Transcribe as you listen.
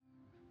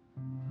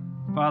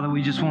Father,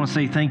 we just want to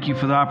say thank you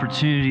for the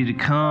opportunity to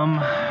come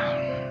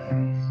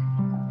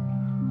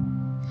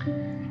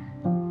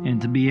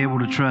and to be able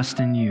to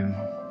trust in you.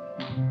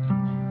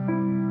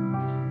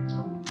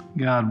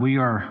 God, we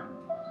are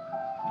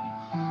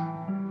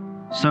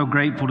so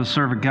grateful to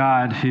serve a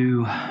God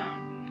who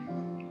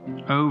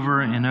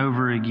over and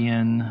over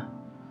again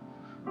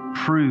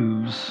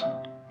proves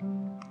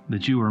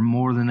that you are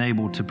more than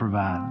able to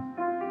provide.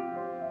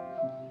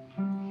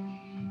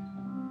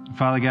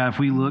 Father God, if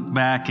we look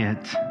back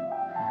at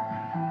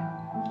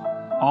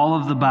all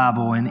of the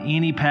Bible and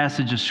any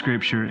passage of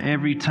Scripture,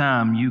 every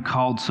time you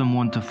called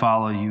someone to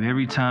follow you,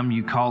 every time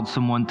you called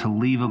someone to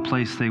leave a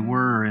place they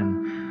were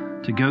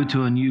and to go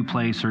to a new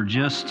place or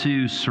just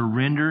to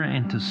surrender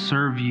and to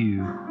serve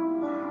you,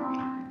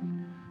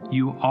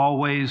 you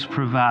always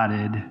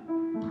provided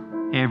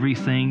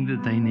everything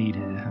that they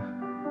needed.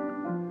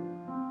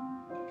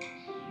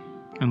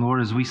 And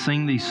Lord, as we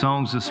sing these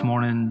songs this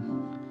morning,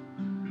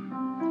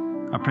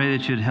 I pray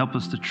that you'd help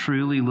us to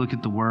truly look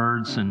at the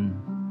words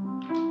and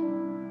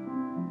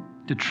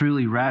to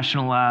truly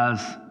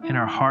rationalize in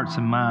our hearts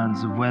and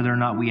minds of whether or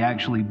not we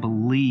actually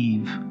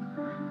believe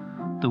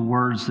the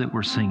words that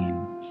we're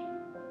singing.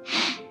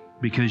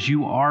 Because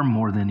you are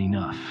more than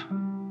enough.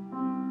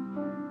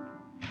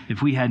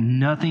 If we had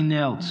nothing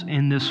else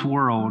in this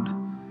world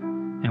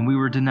and we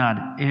were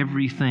denied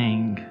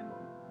everything,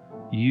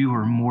 you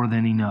are more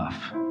than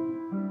enough.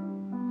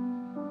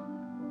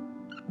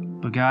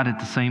 But God, at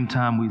the same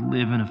time, we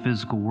live in a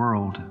physical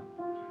world,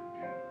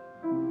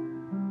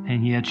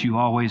 and yet you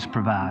always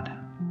provide.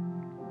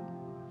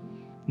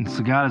 And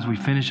so God, as we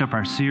finish up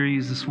our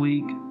series this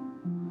week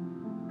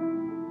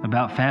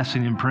about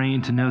fasting and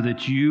praying, to know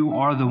that you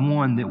are the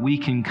one that we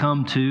can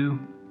come to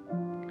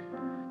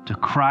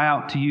cry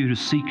out to you, to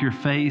seek your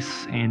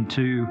face, and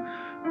to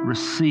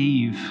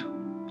receive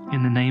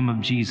in the name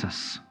of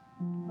Jesus,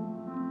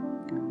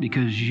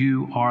 because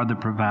you are the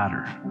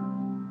provider.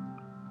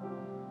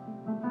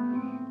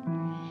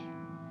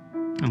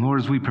 And Lord,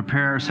 as we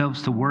prepare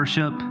ourselves to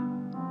worship,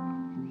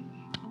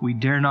 we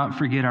dare not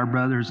forget our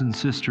brothers and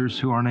sisters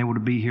who aren't able to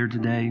be here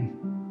today.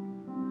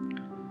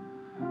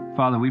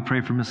 Father, we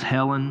pray for Miss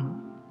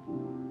Helen,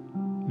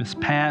 Miss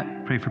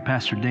Pat, pray for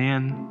Pastor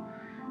Dan,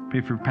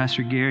 pray for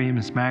Pastor Gary and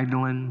Miss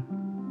Magdalene,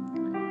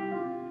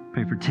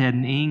 pray for Ted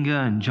and Inga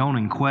and Joan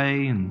and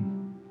Quay, and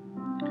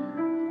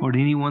Lord,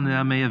 anyone that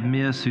I may have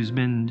missed who's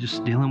been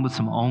just dealing with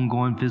some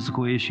ongoing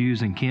physical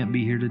issues and can't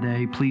be here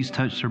today, please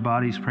touch their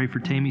bodies. Pray for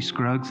Tammy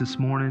Scruggs this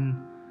morning.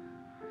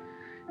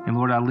 And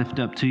Lord, I lift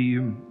up to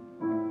you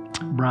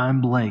Brian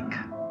Blake.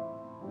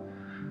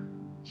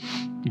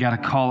 Got a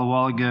call a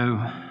while ago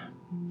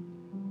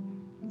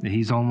that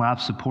he's on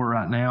life support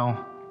right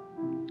now.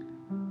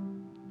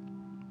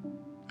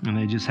 And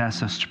they just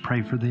asked us to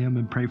pray for them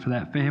and pray for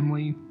that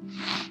family.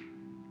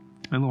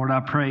 And Lord, I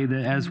pray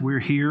that as we're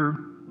here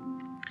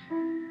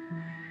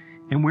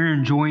and we're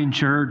enjoying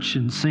church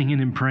and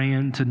singing and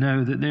praying, to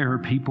know that there are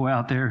people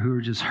out there who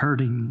are just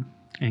hurting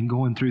and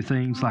going through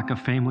things like a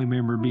family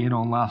member being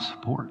on life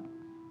support.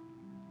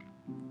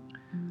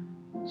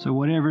 So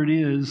whatever it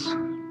is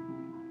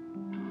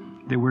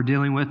that we're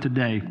dealing with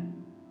today,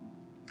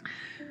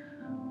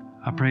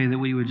 I pray that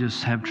we would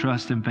just have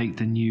trust and faith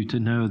in you, to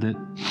know that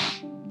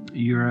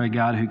you're a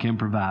God who can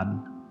provide.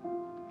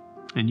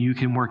 And you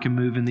can work and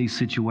move in these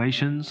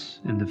situations,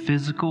 in the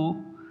physical.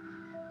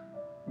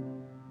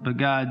 But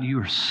God, you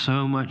are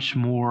so much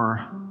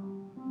more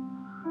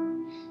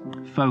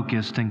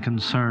focused and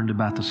concerned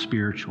about the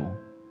spiritual.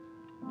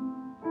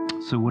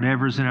 So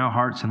whatever's in our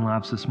hearts and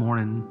lives this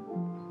morning,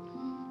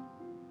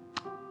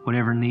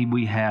 whatever need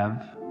we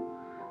have,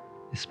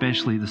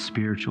 especially the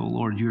spiritual,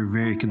 Lord, you're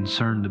very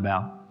concerned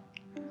about.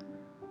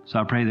 So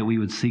I pray that we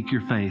would seek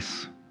your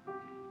face,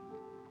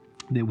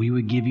 that we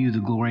would give you the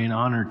glory and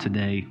honor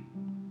today,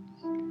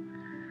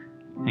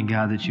 and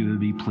God, that you would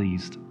be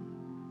pleased.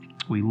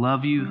 We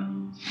love you.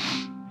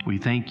 We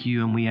thank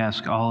you, and we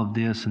ask all of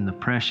this in the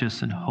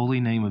precious and holy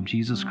name of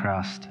Jesus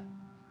Christ.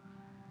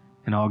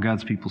 And all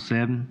God's people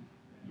said,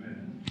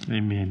 Amen.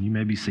 Amen. You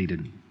may be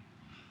seated.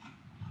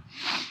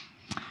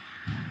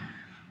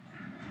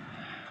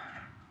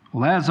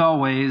 Well, as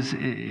always,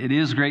 it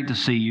is great to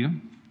see you.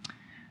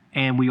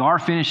 And we are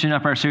finishing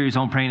up our series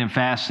on praying and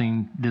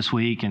fasting this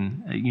week.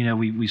 And,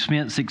 we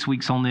spent 6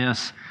 weeks on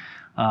this.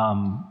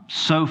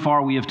 So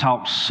far, we have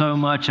talked so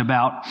much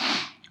about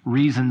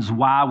reasons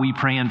why we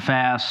pray and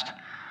fast.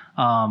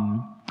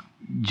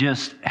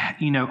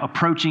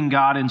 Approaching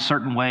God in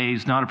certain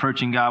ways, not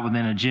approaching God with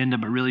an agenda,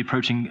 but really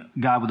approaching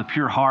God with a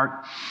pure heart.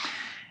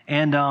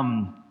 And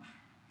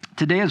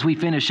today, as we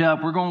finish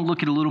up, we're going to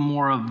look at a little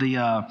more of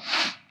the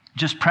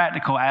just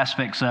practical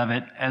aspects of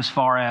it, as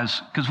far as,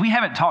 because we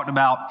haven't talked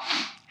about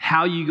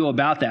how you go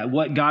about that,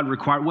 what God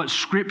requires, what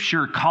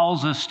Scripture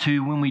calls us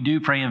to when we do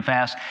pray and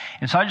fast.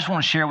 And so I just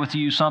want to share with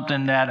you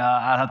something that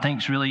I think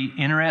is really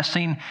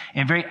interesting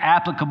and very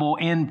applicable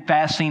in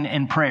fasting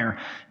and prayer,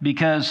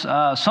 because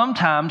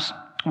sometimes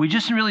we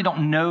just really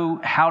don't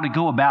know how to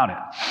go about it.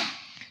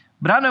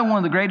 But I know one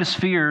of the greatest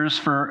fears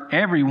for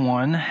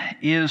everyone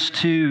is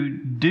to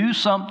do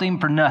something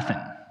for nothing.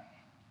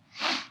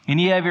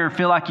 Any of you ever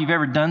feel like you've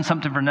ever done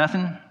something for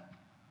nothing?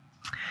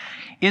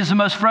 It's the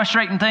most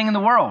frustrating thing in the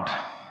world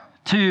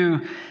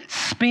to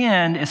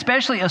spend,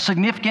 especially a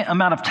significant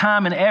amount of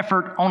time and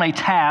effort on a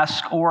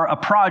task or a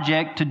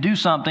project to do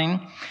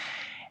something,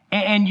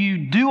 and you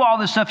do all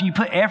this stuff, and you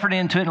put effort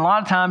into it, and a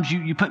lot of times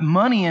you put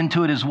money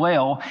into it as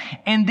well,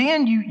 and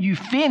then you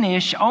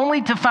finish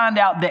only to find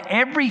out that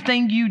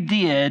everything you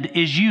did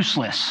is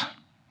useless.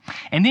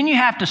 And then you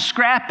have to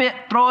scrap it,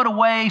 throw it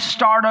away,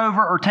 start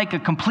over, or take a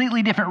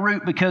completely different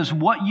route because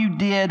what you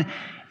did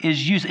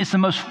is useless. It's the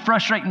most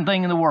frustrating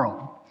thing in the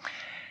world.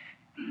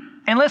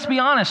 And let's be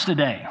honest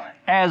today,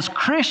 as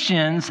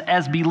Christians,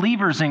 as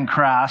believers in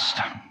Christ,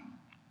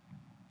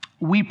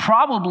 we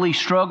probably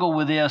struggle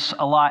with this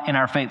a lot in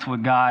our faith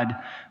with God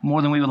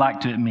more than we would like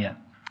to admit.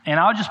 And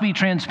I'll just be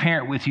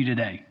transparent with you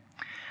today.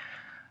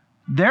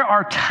 There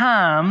are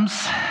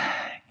times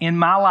in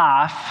my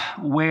life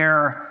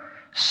where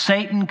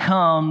Satan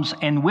comes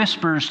and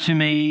whispers to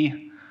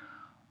me,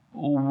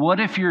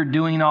 what if you're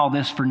doing all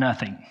this for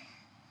nothing?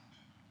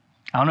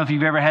 I don't know if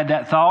you've ever had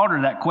that thought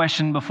or that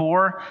question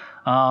before,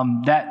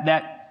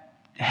 that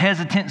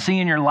hesitancy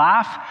in your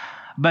life.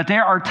 But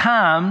there are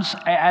times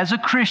as a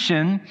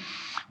Christian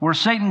where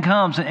Satan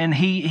comes and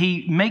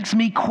he makes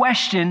me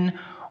question,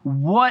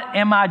 what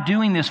am I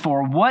doing this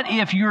for? What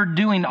if you're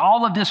doing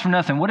all of this for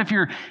nothing? What if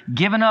you're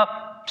giving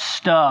up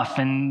stuff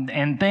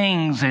and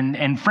things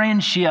and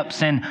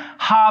friendships and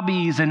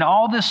hobbies and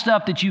all this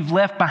stuff that you've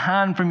left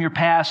behind from your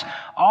past,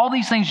 all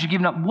these things you're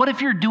giving up? What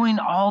if you're doing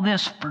all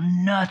this for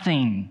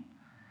nothing?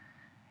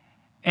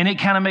 And it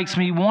kind of makes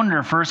me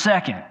wonder for a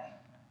second.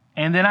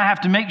 And then I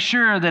have to make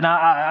sure that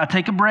I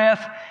take a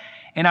breath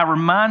and I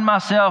remind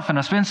myself and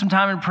I spend some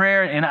time in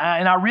prayer and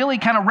I really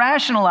kind of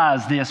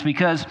rationalize this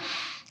because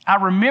I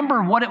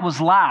remember what it was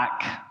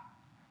like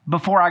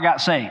before I got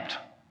saved.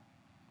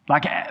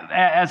 Like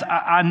as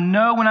I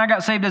know when I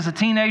got saved as a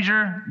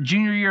teenager,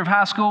 junior year of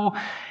high school,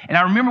 and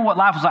I remember what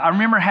life was like. I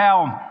remember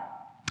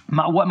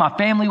what my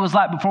family was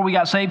like before we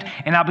got saved,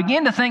 and I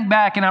began to think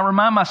back and I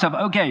remind myself,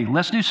 okay,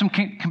 let's do some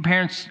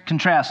compare and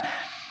contrast.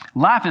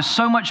 Life is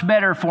so much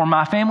better for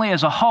my family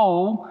as a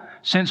whole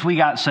since we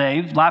got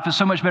saved. Life is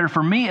so much better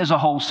for me as a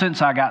whole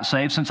since I got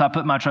saved, since I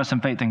put my trust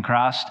and faith in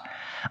Christ.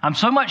 I'm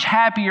so much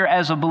happier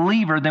as a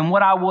believer than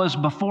what I was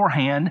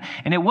beforehand.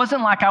 And it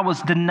wasn't like I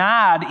was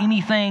denied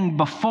anything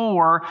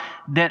before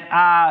that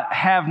I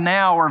have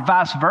now or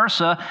vice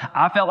versa.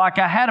 I felt like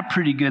I had a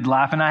pretty good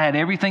life and I had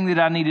everything that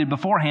I needed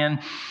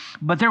beforehand.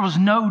 But there was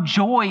no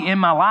joy in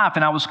my life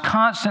and I was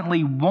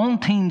constantly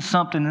wanting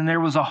something, and there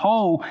was a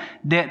hole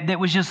that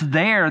was just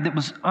there that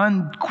was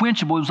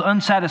unquenchable. It was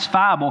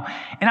unsatisfiable.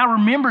 And I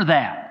remember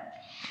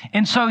that.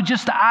 And so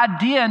just the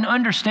idea and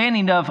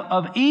understanding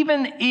of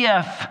even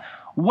if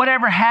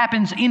whatever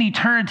happens in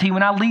eternity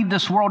when I leave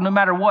this world, no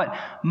matter what,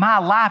 my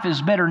life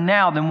is better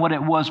now than what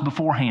it was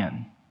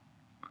beforehand.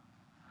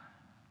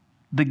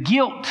 The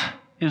guilt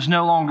is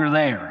no longer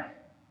there.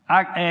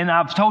 And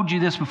I've told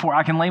you this before,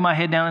 I can lay my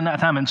head down in that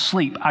time and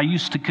sleep. I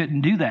used to couldn't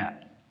do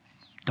that.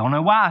 Don't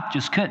know why,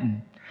 just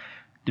couldn't.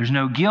 There's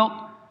no guilt,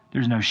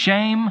 there's no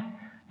shame,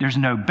 there's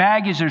no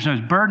baggage, there's no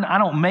burden. I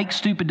don't make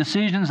stupid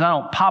decisions. I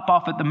don't pop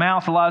off at the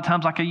mouth a lot of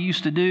times like I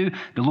used to do.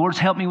 The Lord's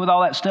helped me with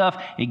all that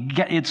stuff.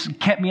 It's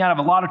kept me out of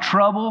a lot of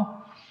trouble.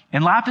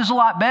 And life is a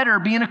lot better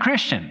being a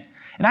Christian.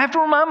 And I have to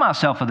remind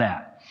myself of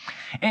that.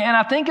 And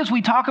I think as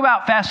we talk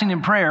about fasting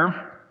and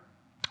prayer,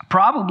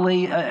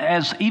 probably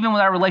as even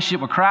with our relationship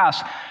with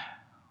Christ,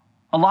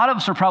 a lot of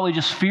us are probably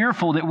just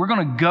fearful that we're going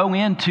to go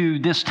into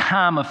this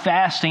time of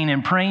fasting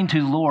and praying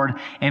to the Lord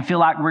and feel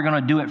like we're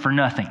going to do it for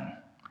nothing.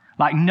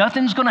 Like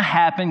nothing's going to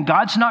happen.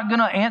 God's not going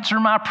to answer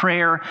my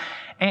prayer.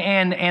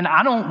 And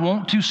I don't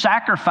want to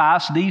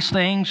sacrifice these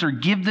things or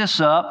give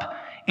this up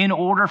in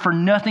order for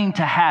nothing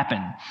to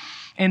happen.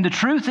 And the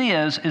truth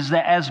is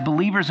that as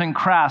believers in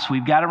Christ,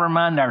 we've got to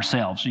remind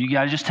ourselves, you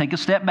got to just take a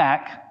step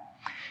back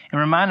and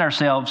remind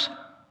ourselves,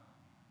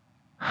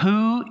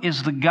 who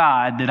is the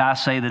God that I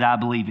say that I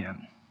believe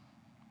in?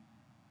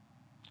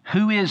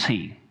 Who is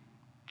He?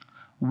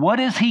 What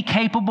is He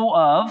capable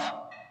of?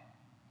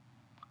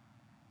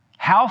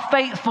 How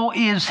faithful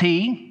is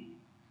He?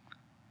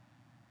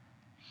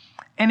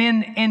 And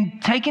in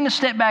taking a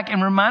step back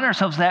and remind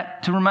ourselves,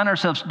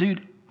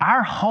 dude,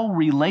 our whole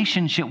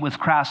relationship with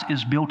Christ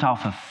is built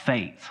off of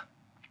faith,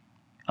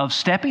 of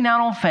stepping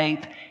out on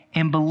faith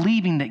and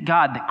believing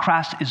that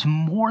Christ is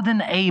more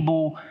than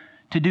able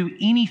to do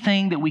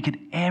anything that we could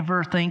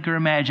ever think or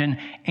imagine,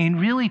 and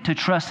really to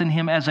trust in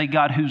Him as a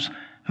God who's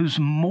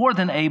more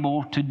than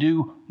able to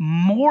do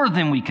more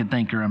than we could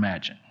think or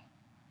imagine.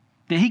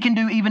 That He can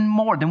do even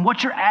more than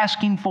what you're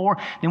asking for,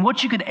 than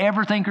what you could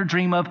ever think or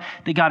dream of,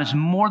 that God is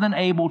more than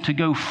able to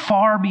go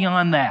far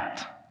beyond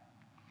that.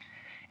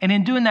 And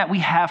in doing that, we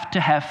have to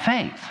have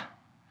faith.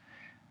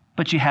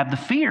 But you have the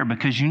fear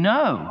because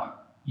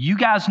you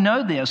guys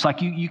know this,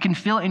 like you can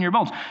feel it in your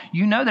bones.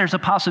 You know there's a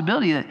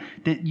possibility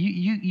that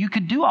you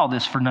could do all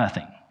this for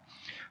nothing.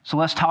 So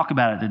let's talk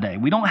about it today.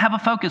 We don't have a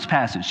focus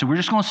passage, so we're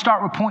just going to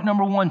start with point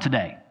number 1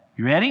 today.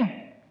 You ready?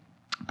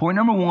 Point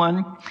number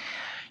 1,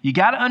 you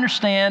got to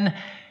understand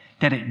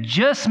that it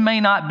just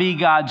may not be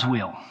God's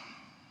will.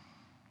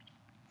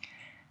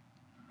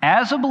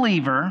 As a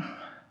believer,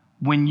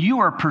 when you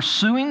are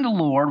pursuing the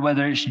Lord,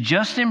 whether it's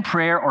just in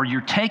prayer or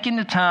you're taking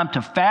the time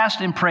to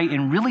fast and pray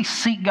and really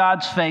seek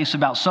God's face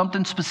about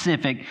something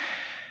specific,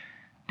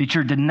 that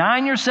you're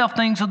denying yourself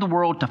things of the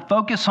world to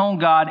focus on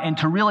God and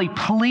to really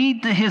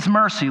plead to His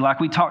mercy, like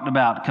we talked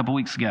about a couple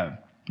weeks ago.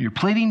 You're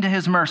pleading to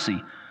His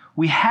mercy.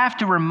 We have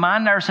to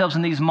remind ourselves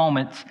in these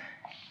moments,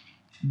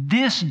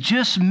 this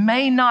just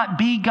may not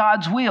be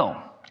God's will.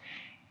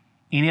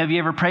 Any of you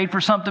ever prayed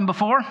for something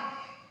before?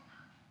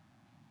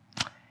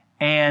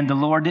 And the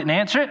Lord didn't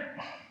answer it?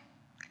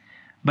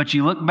 But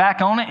you look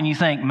back on it and you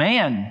think,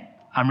 man,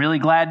 I'm really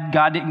glad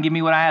God didn't give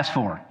me what I asked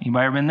for.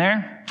 Anybody ever been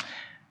there?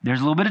 There's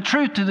a little bit of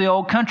truth to the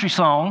old country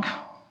song.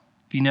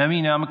 If you know me,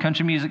 you know I'm a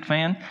country music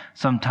fan.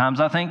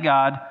 Sometimes I thank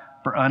God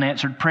for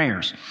unanswered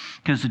prayers.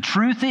 Because the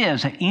truth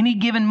is, at any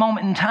given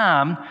moment in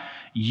time,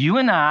 you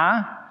and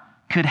I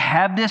could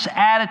have this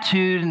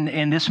attitude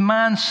and this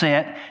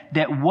mindset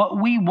that what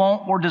we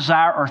want or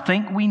desire or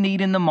think we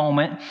need in the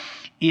moment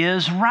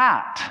is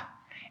right.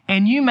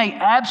 And you may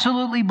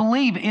absolutely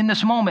believe in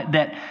this moment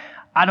that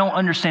I don't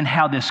understand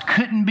how this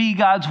couldn't be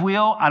God's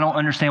will. I don't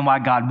understand why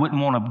God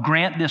wouldn't want to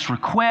grant this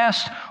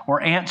request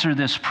or answer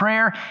this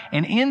prayer.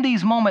 And in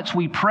these moments,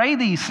 we pray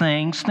these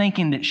things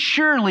thinking that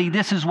surely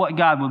this is what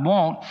God would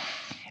want.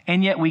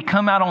 And yet we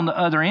come out on the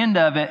other end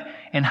of it,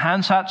 and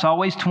hindsight's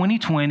always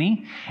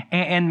 20/20.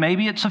 And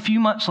maybe it's a few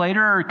months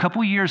later or a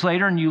couple of years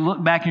later, and you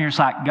look back and you're just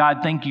like,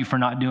 God, thank you for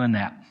not doing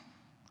that.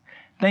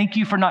 Thank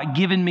you for not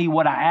giving me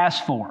what I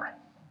asked for.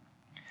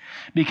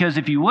 Because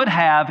if you would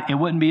have, it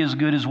wouldn't be as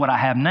good as what I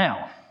have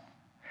now.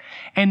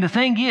 And the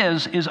thing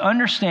is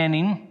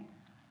understanding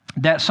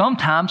that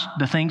sometimes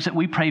the things that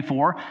we pray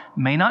for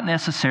may not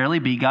necessarily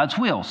be God's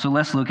will. So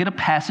let's look at a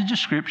passage of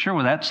Scripture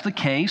where that's the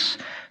case.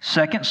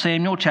 2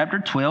 Samuel chapter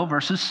 12,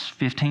 verses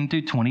 15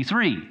 through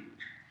 23.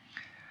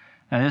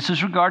 Now this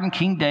is regarding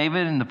King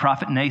David, and the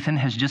prophet Nathan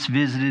has just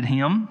visited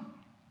him.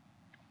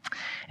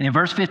 And in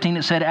verse 15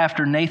 it said,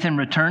 after Nathan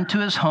returned to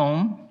his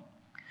home,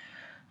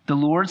 the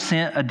Lord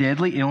sent a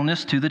deadly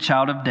illness to the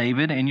child of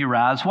David and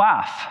Uriah's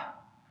wife.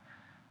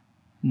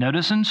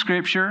 Notice in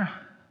Scripture,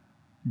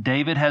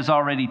 David has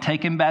already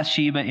taken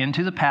Bathsheba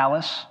into the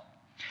palace.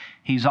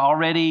 He's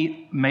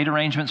already made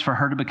arrangements for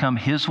her to become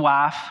his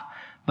wife,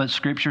 but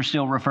Scripture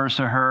still refers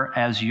to her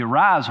as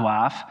Uriah's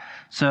wife.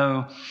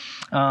 So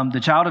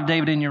the child of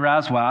David and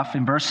Uriah's wife,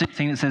 in verse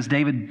 16 it says,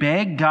 David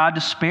begged God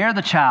to spare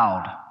the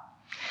child.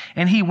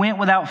 And he went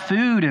without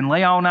food and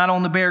lay all night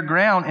on the bare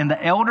ground. And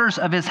the elders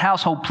of his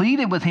household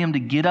pleaded with him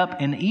to get up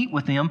and eat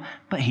with them,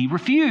 but he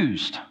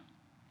refused.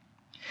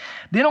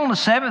 Then on the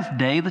 7th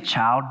day, the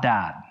child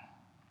died.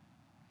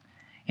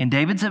 And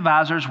David's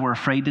advisors were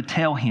afraid to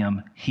tell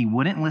him. He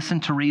wouldn't listen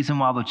to reason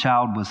while the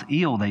child was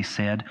ill, they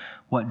said.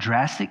 What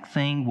drastic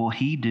thing will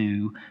he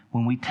do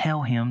when we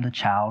tell him the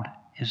child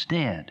is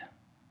dead?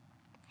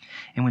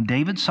 And when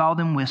David saw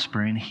them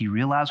whispering, he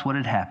realized what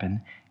had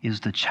happened.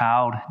 Is the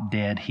child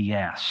dead, he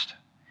asked.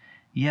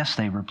 Yes,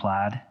 they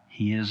replied,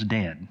 he is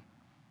dead.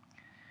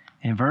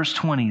 In verse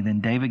 20,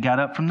 then David got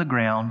up from the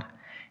ground.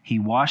 He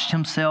washed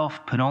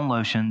himself, put on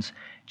lotions,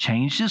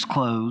 changed his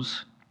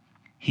clothes.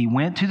 He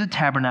went to the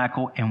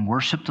tabernacle and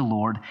worshiped the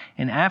Lord.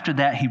 And after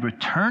that, he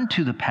returned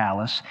to the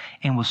palace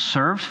and was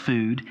served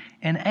food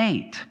and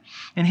ate.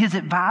 And his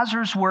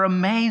advisors were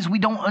amazed. We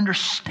don't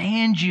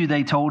understand you,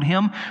 they told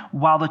him.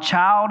 While the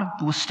child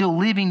was still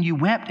living, you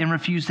wept and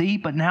refused to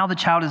eat. But now the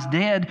child is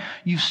dead.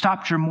 You've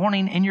stopped your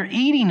mourning and you're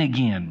eating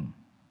again.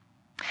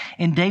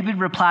 And David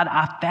replied,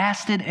 I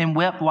fasted and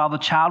wept while the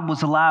child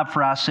was alive,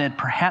 for I said,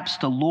 perhaps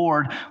the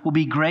Lord will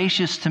be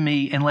gracious to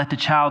me and let the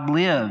child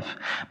live.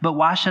 But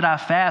why should I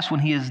fast when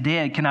he is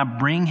dead? Can I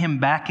bring him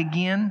back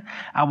again?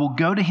 I will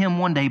go to him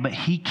one day, but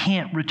he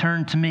can't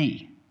return to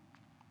me.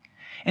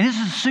 And this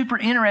is a super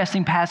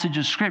interesting passage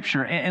of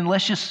Scripture. And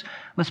let's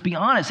be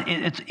honest,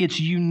 it's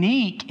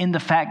unique in the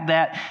fact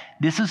that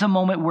this is a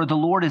moment where the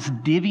Lord is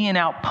divvying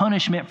out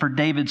punishment for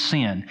David's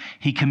sin.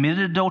 He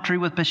committed adultery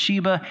with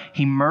Bathsheba.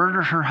 He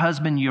murdered her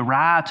husband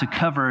Uriah to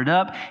cover it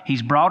up.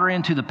 He's brought her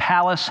into the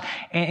palace.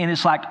 And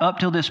it's like up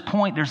till this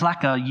point, there's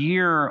like a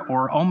year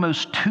or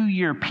almost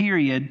 2-year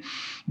period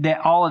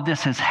that all of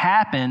this has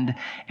happened.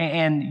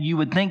 And you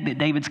would think that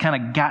David's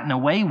kind of gotten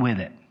away with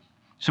it.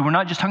 So we're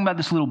not just talking about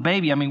this little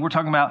baby. I mean, we're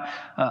talking about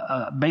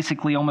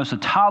basically almost a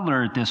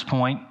toddler at this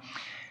point.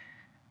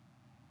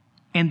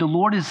 And the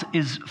Lord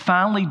is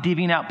finally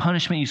divvying out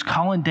punishment. He's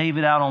calling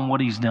David out on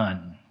what he's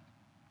done.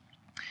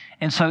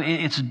 And so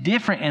it's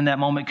different in that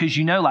moment because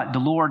you know, like the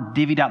Lord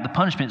divvied out the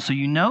punishment. So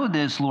you know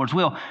this Lord's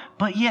will.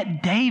 But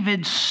yet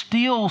David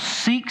still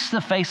seeks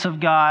the face of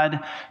God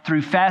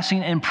through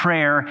fasting and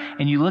prayer.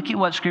 And you look at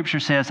what Scripture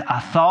says, I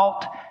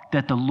thought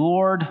that the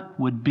Lord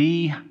would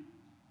be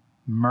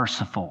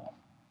merciful.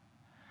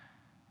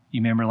 You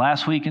remember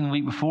last week and the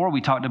week before,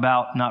 we talked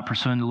about not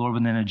pursuing the Lord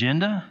with an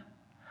agenda,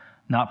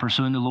 not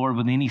pursuing the Lord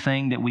with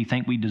anything that we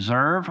think we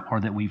deserve or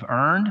that we've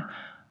earned,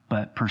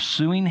 but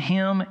pursuing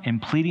Him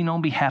and pleading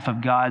on behalf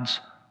of God's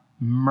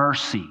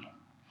mercy.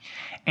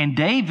 And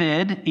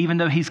David, even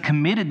though he's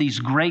committed these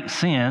great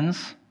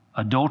sins,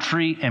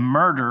 adultery and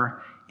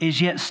murder, is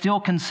yet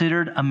still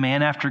considered a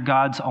man after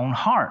God's own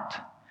heart.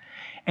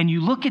 And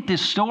you look at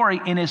this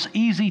story and it's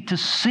easy to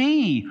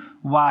see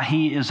why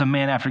he is a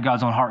man after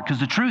God's own heart. Because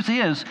the truth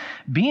is,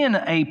 being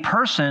a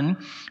person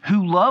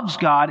who loves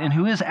God and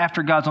who is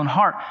after God's own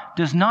heart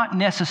does not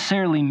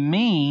necessarily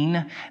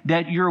mean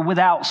that you're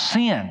without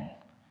sin.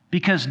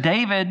 Because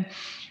David,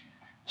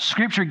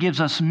 Scripture gives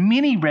us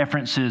many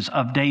references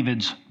of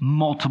David's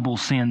multiple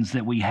sins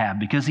that we have,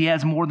 because he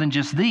has more than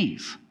just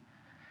these.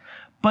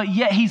 But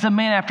yet he's a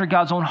man after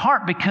God's own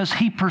heart because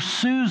he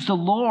pursues the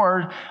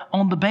Lord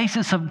on the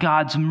basis of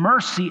God's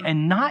mercy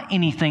and not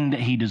anything that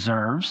he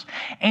deserves.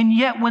 And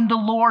yet when the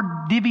Lord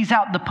divvies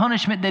out the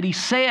punishment that he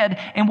said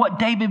and what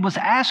David was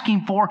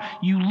asking for,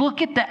 you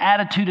look at the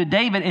attitude of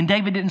David, and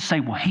David didn't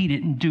say, well, he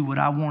didn't do what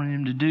I wanted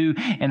him to do,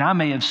 and I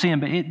may have sinned,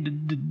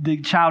 but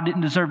the child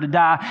didn't deserve to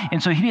die,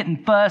 and so he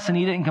didn't fuss and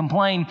he didn't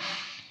complain.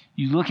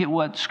 You look at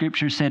what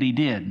Scripture said he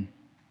did.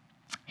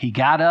 He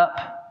got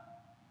up.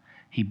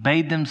 He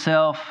bathed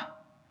himself,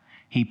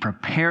 he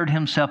prepared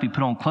himself, he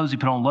put on clothes, he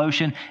put on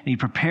lotion, and he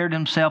prepared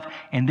himself,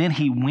 and then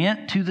he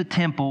went to the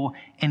temple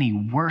and he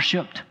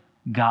worshiped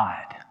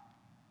God.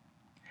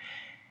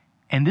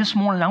 And this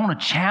morning I want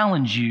to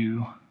challenge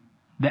you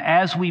that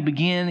as we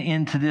begin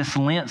into this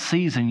Lent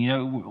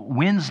season,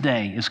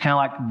 Wednesday is kind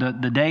of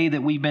like the day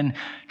that we've been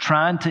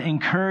trying to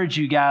encourage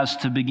you guys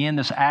to begin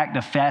this act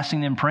of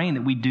fasting and praying,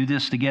 that we do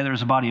this together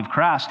as a body of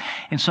Christ.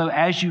 And so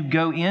as you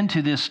go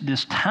into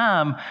this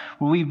time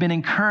where we've been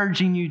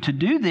encouraging you to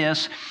do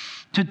this,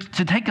 to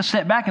take a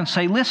step back and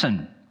say,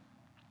 listen,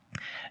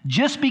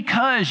 just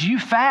because you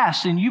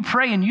fast and you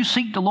pray and you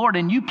seek the Lord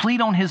and you plead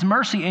on His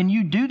mercy and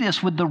you do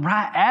this with the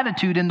right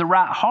attitude and the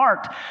right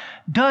heart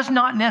does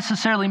not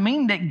necessarily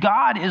mean that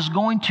God is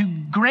going to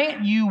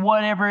grant you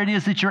whatever it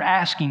is that you're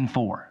asking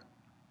for.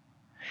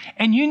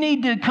 And you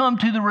need to come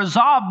to the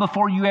resolve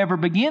before you ever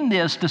begin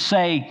this to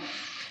say,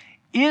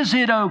 is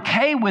it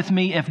okay with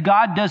me if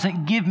God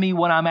doesn't give me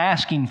what I'm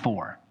asking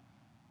for?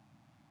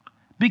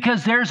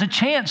 Because there's a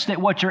chance that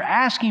what you're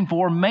asking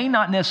for may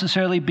not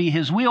necessarily be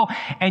His will,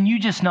 and you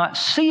just not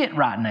see it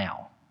right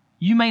now.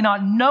 You may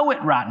not know it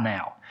right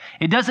now.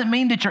 It doesn't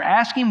mean that you're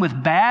asking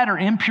with bad or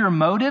impure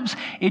motives.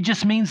 It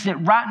just means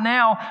that right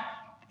now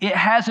it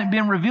hasn't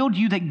been revealed to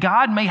you that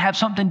God may have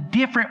something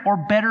different or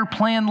better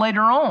planned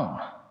later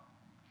on.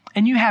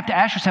 And you have to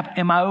ask yourself,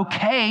 am I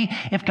okay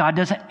if God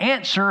doesn't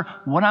answer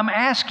what I'm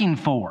asking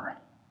for?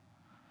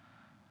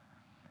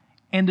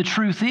 And the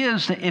truth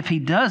is that if He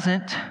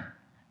doesn't,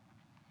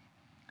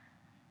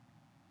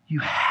 you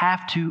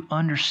have to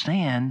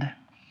understand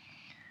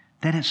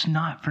that it's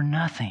not for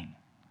nothing.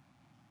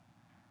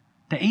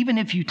 That even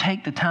if you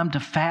take the time to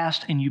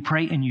fast and you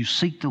pray and you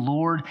seek the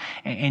Lord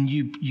and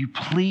you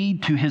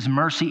plead to His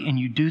mercy and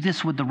you do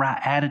this with the right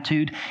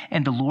attitude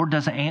and the Lord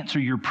doesn't answer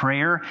your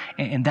prayer,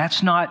 and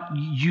that's not,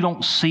 you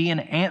don't see an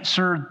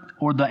answer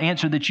or the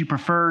answer that you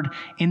preferred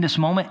in this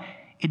moment,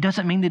 it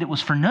doesn't mean that it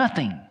was for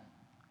nothing.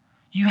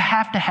 You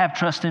have to have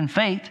trust and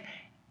faith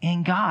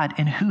in God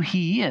and who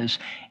He is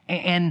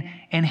and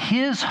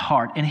His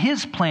heart and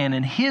His plan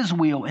and His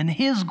will and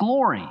His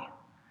glory,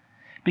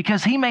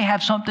 because He may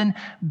have something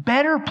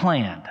better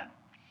planned.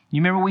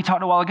 You remember we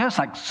talked a while ago, it's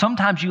like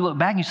sometimes you look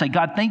back and you say,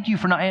 God, thank you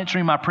for not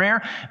answering my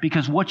prayer,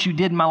 because what you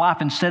did in my life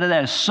instead of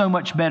that is so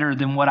much better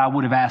than what I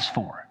would have asked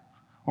for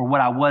or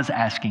what I was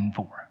asking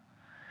for.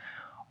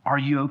 Are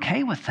you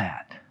okay with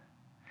that?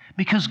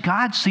 Because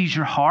God sees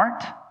your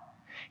heart.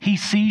 He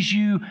sees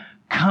you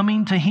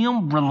coming to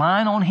Him,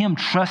 relying on Him,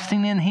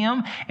 trusting in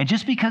Him. And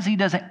just because He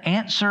doesn't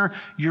answer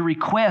your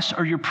request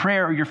or your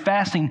prayer or your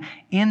fasting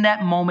in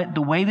that moment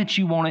the way that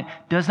you want it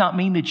does not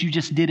mean that you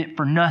just did it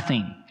for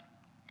nothing,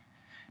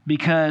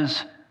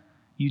 because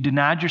you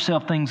denied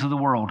yourself things of the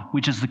world,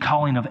 which is the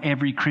calling of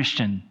every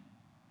Christian.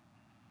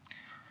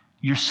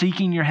 You're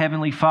seeking your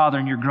Heavenly Father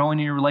and you're growing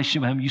in your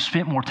relationship with Him. You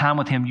spent more time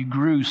with Him. You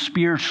grew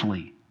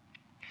spiritually.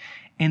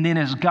 And then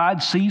as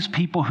God sees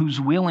people who's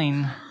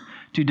willing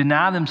to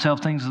deny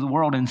themselves things of the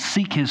world and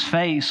seek His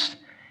face,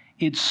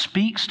 it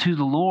speaks to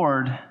the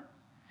Lord.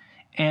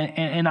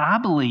 And I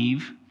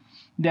believe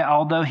that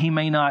although He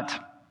may not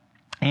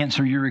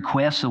answer your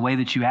request the way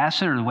that you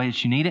ask it or the way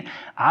that you need it,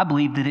 I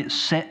believe that it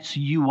sets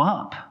you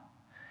up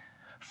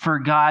for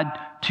God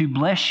to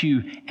bless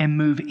you and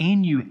move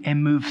in you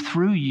and move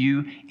through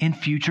you in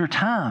future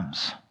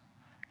times.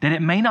 That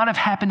it may not have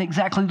happened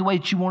exactly the way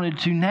that you wanted it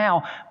to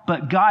now,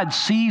 but God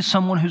sees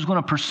someone who's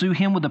going to pursue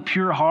Him with a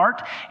pure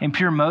heart and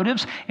pure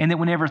motives, and that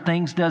whenever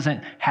things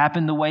doesn't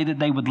happen the way that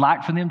they would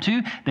like for them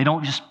to, they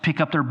don't just pick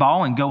up their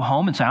ball and go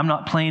home and say, I'm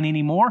not playing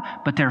anymore,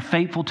 but they're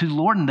faithful to the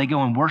Lord and they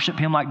go and worship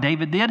Him like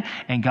David did,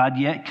 and God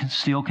yet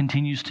still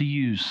continues to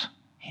use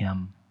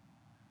him.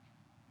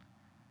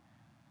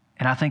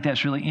 And I think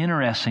that's really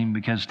interesting,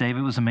 because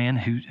David was a man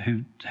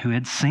who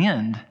had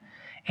sinned,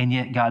 And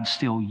yet God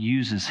still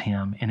uses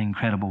him in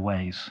incredible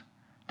ways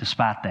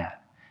despite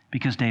that,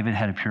 because David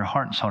had a pure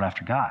heart and sought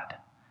after God.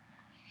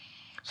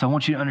 So I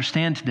want you to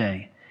understand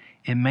today,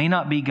 it may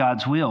not be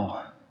God's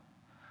will,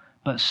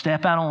 but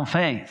step out on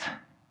faith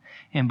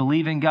and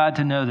believe in God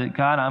to know that,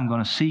 God, I'm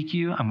going to seek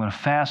you, I'm going to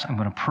fast, I'm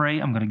going to pray,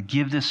 I'm going to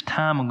give this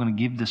time, I'm going to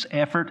give this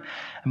effort,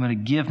 I'm going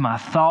to give my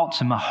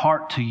thoughts and my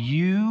heart to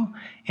you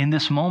in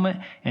this moment.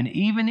 And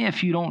even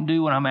if you don't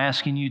do what I'm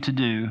asking you to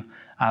do,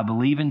 I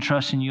believe and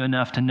trust in you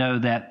enough to know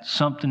that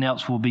something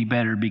else will be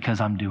better because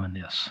I'm doing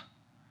this.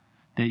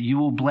 That you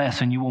will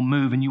bless and you will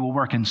move and you will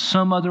work in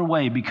some other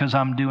way because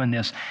I'm doing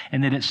this,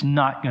 and that it's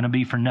not going to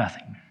be for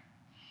nothing.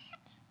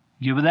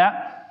 You with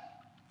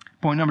that?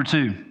 Point number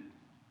 2.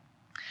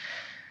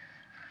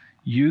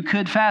 You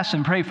could fast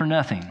and pray for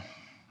nothing,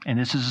 and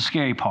this is the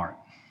scary part.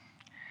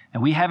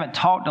 And we haven't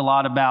talked a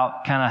lot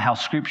about kind of how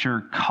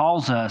Scripture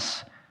calls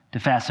us to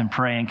fast and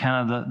pray and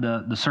kind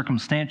of the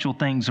circumstantial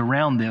things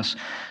around this.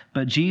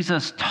 But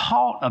Jesus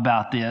taught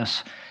about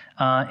this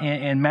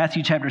in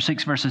Matthew chapter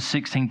 6, verses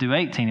 16 through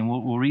 18, and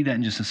we'll read that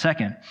in just a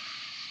second.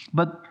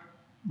 But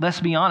let's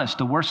be honest,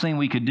 the worst thing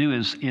we could do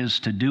is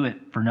to do it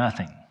for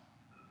nothing.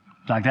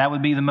 Like, that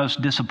would be the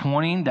most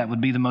disappointing, that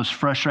would be the most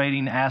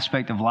frustrating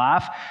aspect of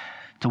life,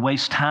 to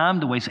waste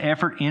time, to waste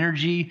effort,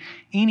 energy,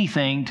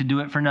 anything to do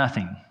it for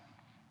nothing.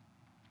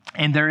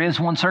 And there is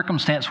one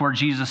circumstance where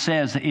Jesus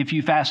says that if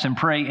you fast and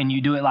pray and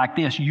you do it like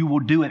this, you will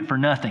do it for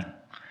nothing.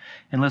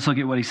 And let's look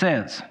at what he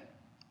says.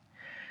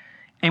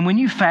 And when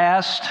you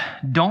fast,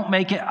 don't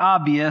make it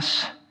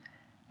obvious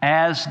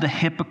as the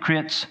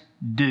hypocrites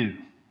do.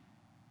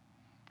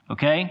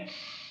 Okay?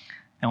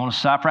 I want to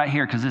stop right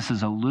here because this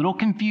is a little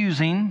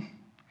confusing.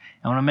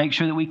 I want to make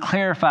sure that we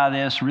clarify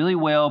this really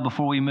well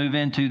before we move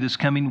into this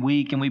coming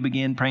week and we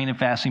begin praying and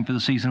fasting for the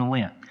season of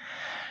Lent.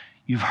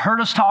 You've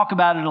heard us talk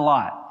about it a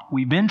lot.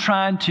 We've been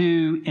trying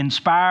to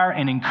inspire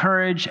and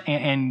encourage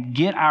and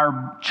get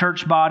our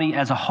church body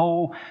as a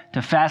whole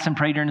to fast and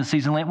pray during the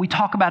season of Lent. We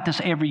talk about this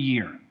every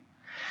year.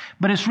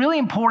 But it's really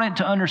important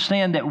to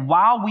understand that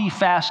while we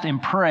fast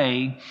and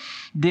pray,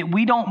 that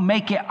we don't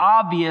make it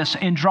obvious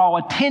and draw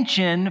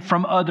attention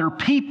from other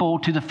people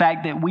to the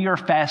fact that we are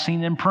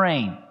fasting and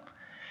praying.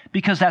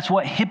 Because that's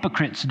what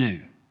hypocrites do,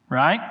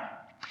 right?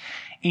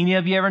 Any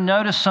of you ever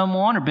noticed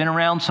someone or been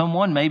around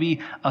someone,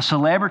 maybe a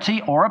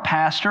celebrity or a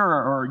pastor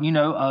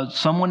or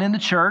someone in the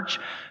church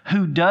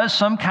who does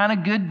some kind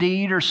of good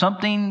deed or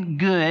something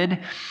good,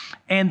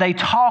 and they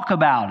talk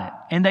about it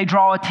and they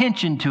draw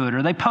attention to it,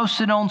 or they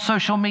post it on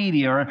social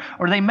media,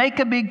 or they make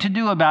a big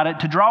to-do about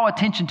it to draw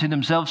attention to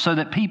themselves so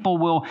that people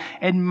will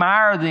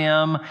admire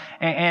them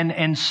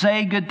and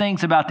say good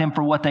things about them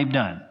for what they've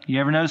done.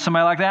 You ever notice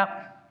somebody like that?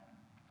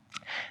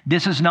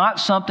 This is not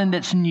something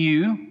that's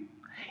new.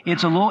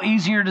 It's a little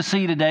easier to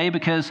see today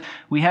because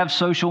we have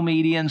social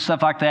media and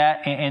stuff like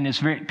that,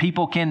 and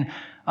people can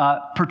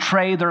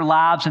portray their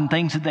lives and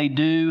things that they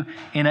do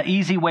in an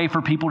easy way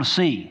for people to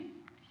see.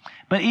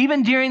 But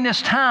even during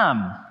this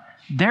time,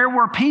 there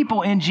were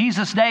people in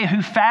Jesus' day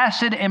who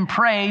fasted and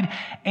prayed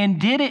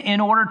and did it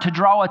in order to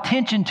draw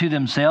attention to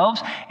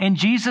themselves, and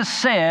Jesus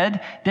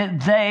said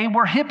that they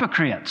were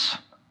hypocrites.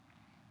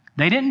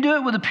 They didn't do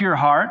it with a pure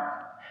heart.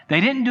 They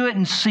didn't do it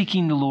in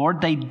seeking the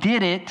Lord. They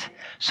did it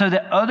so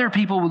that other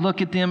people would look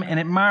at them and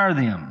admire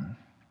them.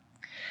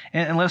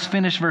 And let's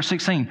finish verse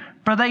 16.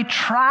 For they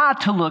try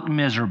to look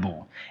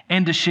miserable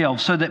and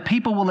disheveled so that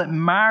people will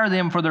admire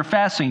them for their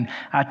fasting.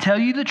 I tell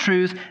you the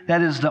truth,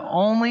 that is the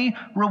only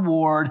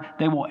reward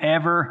they will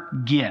ever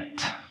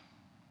get.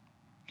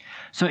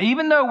 So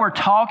even though we're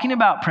talking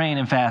about praying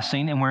and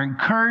fasting and we're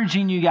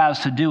encouraging you guys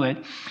to do it,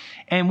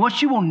 and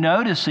what you will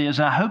notice is,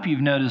 and I hope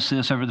you've noticed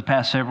this over the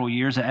past several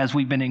years, as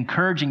we've been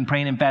encouraging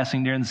praying and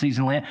fasting during the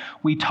season of Lent,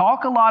 we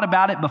talk a lot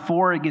about it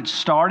before it gets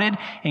started,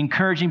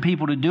 encouraging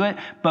people to do it.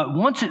 But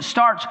once it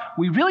starts,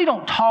 we really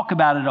don't talk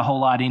about it a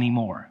whole lot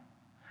anymore.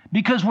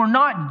 Because we're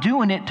not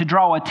doing it to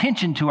draw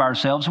attention to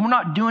ourselves. We're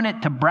not doing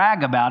it to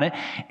brag about it.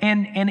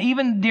 And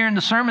even during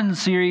the sermon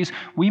series,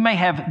 we may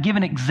have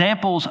given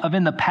examples of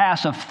in the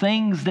past of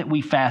things that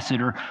we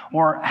fasted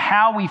or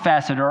how we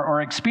fasted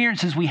or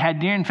experiences we had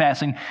during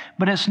fasting.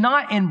 But it's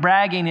not in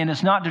bragging and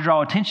it's not to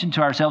draw attention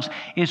to ourselves.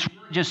 It's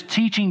just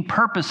teaching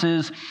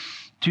purposes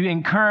to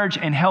encourage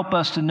and help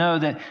us to know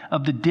that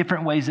of the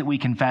different ways that we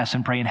can fast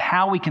and pray and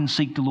how we can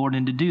seek the Lord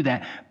and to do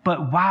that.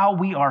 But while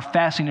we are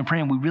fasting and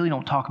praying, we really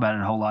don't talk about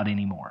it a whole lot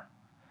anymore.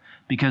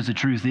 Because the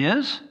truth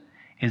is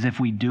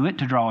if we do it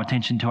to draw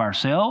attention to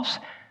ourselves,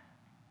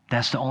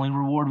 that's the only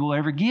reward we'll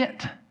ever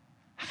get.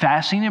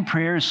 Fasting and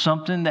prayer is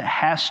something that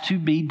has to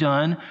be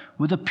done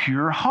with a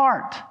pure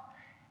heart.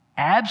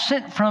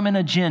 Absent from an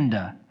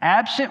agenda,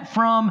 absent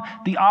from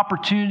the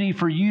opportunity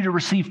for you to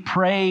receive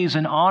praise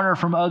and honor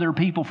from other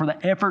people for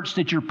the efforts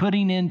that you're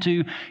putting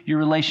into your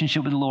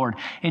relationship with the Lord.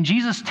 And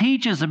Jesus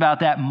teaches about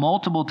that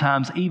multiple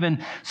times,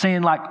 even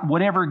saying like,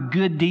 whatever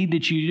good deed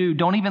that you do,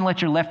 don't even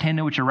let your left hand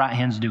know what your right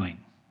hand's doing.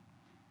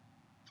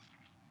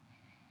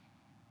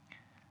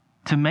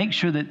 To make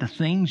sure that the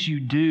things you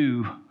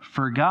do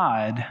for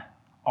God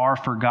are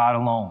for God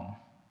alone.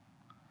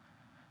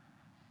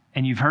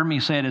 And you've heard me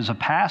say it as a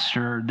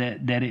pastor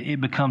that it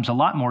becomes a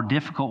lot more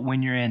difficult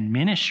when you're in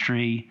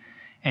ministry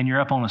and you're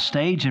up on a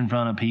stage in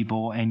front of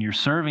people and you're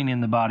serving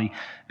in the body,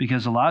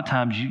 because a lot of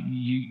times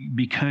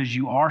because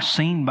you are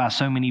seen by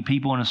so many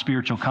people in a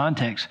spiritual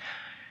context,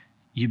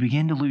 you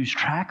begin to lose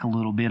track a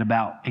little bit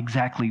about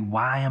exactly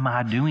why am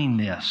I doing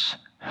this?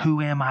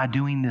 Who am I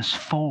doing this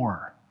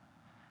for?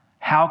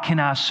 How can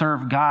I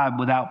serve God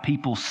without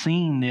people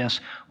seeing this?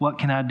 What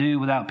can I do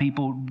without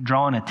people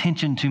drawing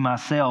attention to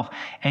myself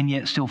and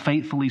yet still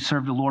faithfully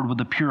serve the Lord with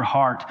a pure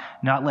heart,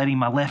 not letting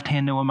my left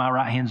hand know what my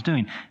right hand's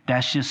doing?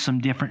 That's just some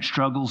different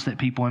struggles that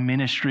people in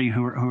ministry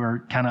who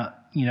are kind of,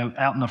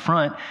 out in the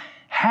front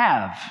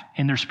have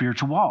in their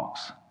spiritual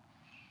walks.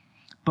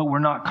 But we're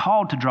not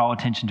called to draw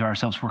attention to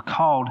ourselves. We're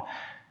called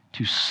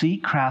to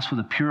seek Christ with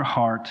a pure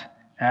heart,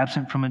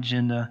 absent from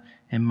agenda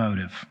and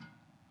motive.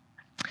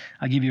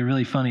 I'll give you a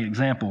really funny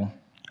example.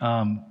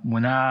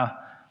 When I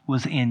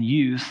was in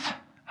youth,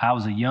 I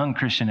was a young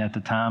Christian at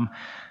the time,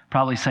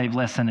 probably saved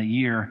less than a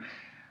year.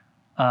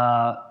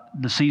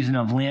 The season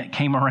of Lent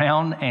came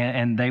around,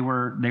 and they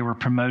were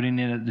promoting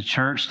it at the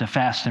church to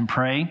fast and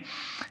pray.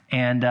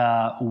 And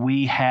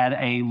we had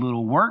a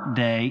little work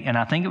day, and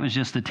I think it was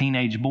just the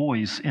teenage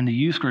boys in the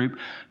youth group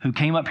who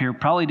came up here.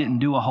 Probably didn't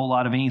do a whole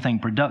lot of anything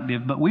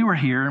productive, but we were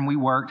here and we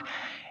worked,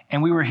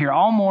 and we were here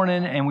all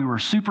morning, and we were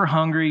super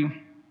hungry.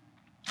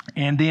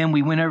 And then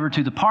we went over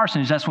to the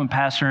parsonage. That's when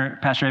Pastor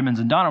Edmonds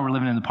and Donna were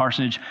living in the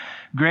parsonage.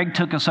 Greg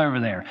took us over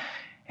there.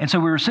 And so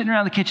we were sitting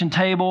around the kitchen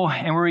table,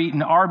 and we're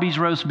eating Arby's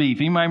roast beef.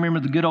 Anybody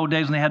remember the good old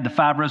days when they had the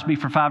 5 roast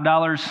beef for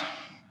 $5?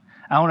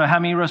 I don't know how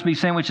many roast beef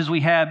sandwiches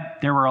we had.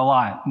 There were a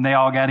lot, and they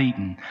all got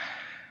eaten.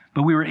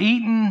 But we were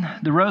eating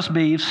the roast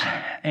beefs,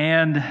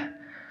 and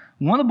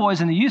one of the boys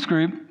in the youth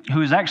group,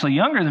 who is actually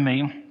younger than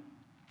me,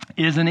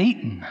 isn't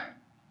eating.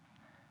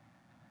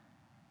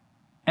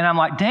 And I'm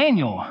like,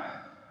 Daniel,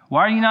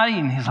 why are you not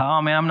eating? He's like,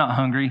 oh man, I'm not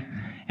hungry.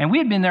 And we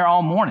had been there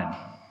all morning.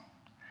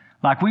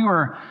 Like we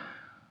were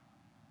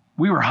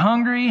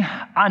hungry.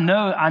 I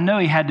know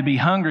he had to be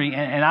hungry.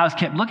 And I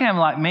kept looking at him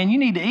like, man, you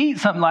need to eat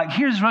something. Like,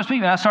 here's roast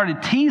beef. And I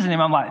started teasing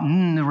him. I'm like,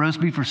 the roast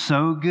beef are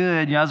so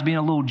good. I was being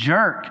a little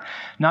jerk.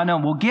 Not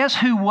knowing. Well, guess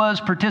who was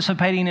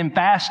participating in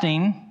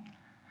fasting?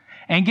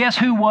 And guess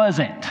who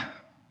wasn't?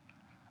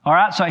 All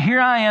right, so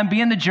here I am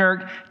being the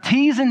jerk,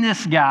 teasing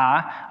this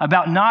guy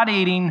about not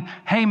eating.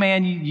 Hey,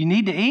 man, you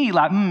need to eat.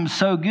 Like,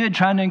 so good,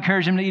 trying to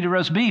encourage him to eat a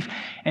roast beef.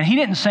 And he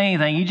didn't say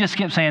anything. He just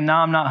kept saying, no,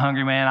 I'm not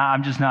hungry, man.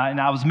 I'm just not. And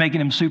I was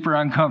making him super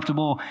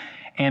uncomfortable.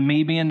 And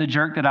me being the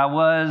jerk that I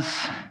was,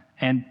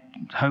 and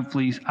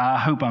I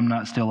hope I'm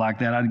not still like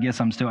that. I guess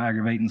I'm still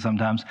aggravating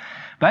sometimes.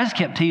 But I just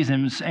kept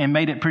teasing him and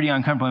made it pretty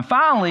uncomfortable. And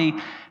finally,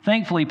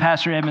 thankfully,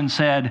 Pastor Edmonds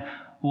said,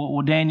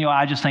 well, Daniel,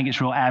 I just think it's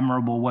real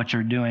admirable what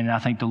you're doing, and I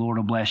think the Lord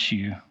will bless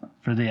you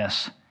for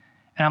this.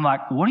 And I'm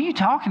like, what are you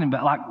talking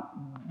about? Like,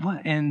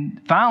 what?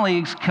 And finally,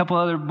 a couple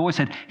other boys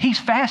said, he's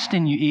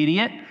fasting, you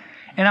idiot.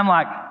 And I'm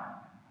like,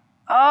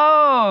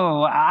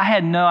 oh, I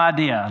had no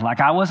idea. Like,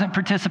 I wasn't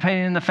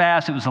participating in the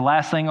fast. It was the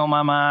last thing on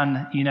my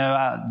mind.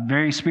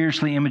 Very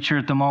spiritually immature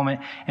at the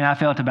moment, and I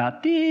felt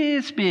about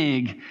this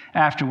big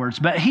afterwards.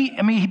 But he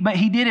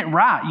did it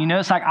right.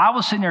 It's like I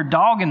was sitting there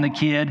dogging the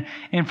kid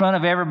in front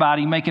of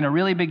everybody, making a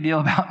really big deal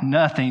about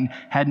nothing.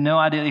 Had no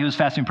idea that he was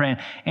fasting and praying,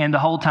 and the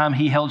whole time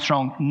he held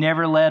strong,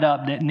 never let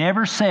up. That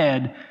never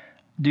said,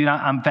 dude,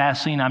 I'm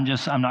fasting. I'm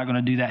not going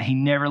to do that. He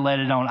never let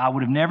it on. I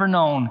would have never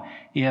known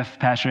if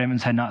Pastor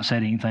Edmonds had not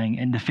said anything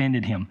and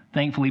defended him.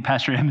 Thankfully,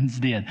 Pastor Edmonds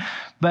did.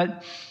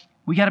 But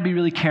we got to be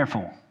really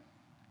careful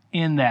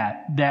in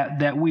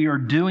that we are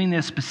doing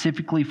this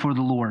specifically for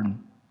the Lord.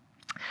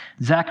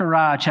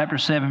 Zechariah chapter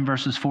 7,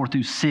 verses 4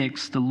 through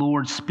 6, the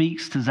Lord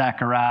speaks to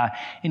Zechariah,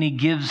 and he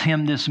gives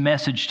him this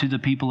message to the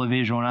people of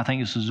Israel. And I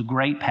think this is a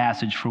great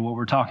passage for what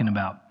we're talking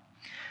about.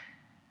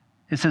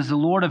 It says, the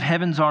Lord of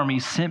heaven's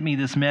armies sent me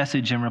this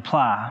message in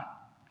reply.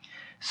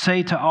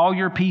 Say to all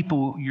your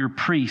people, your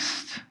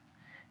priests,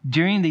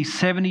 during these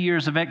 70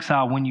 years of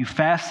exile, when you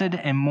fasted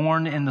and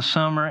mourned in the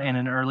summer and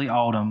in early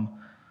autumn,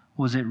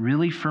 was it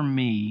really for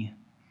me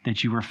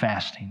that you were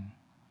fasting?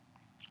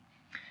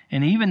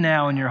 And even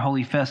now in your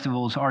holy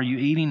festivals, are you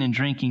eating and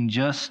drinking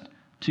just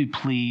to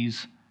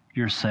please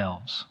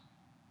yourselves?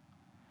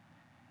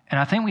 And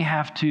I think we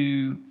have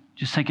to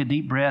just take a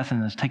deep breath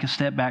and let's take a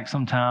step back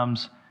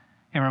sometimes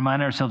and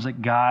remind ourselves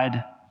that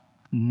God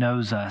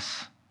knows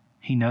us.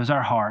 He knows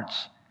our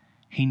hearts.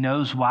 He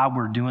knows why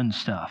we're doing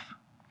stuff.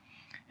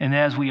 And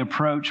as we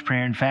approach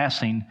prayer and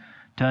fasting,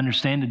 to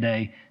understand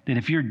today that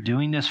if you're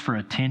doing this for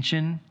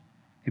attention,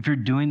 if you're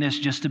doing this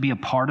just to be a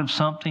part of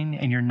something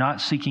and you're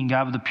not seeking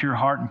God with a pure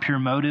heart and pure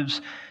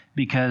motives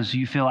because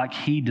you feel like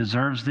he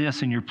deserves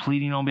this and you're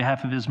pleading on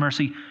behalf of his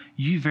mercy,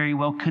 you very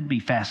well could be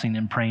fasting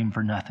and praying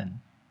for nothing.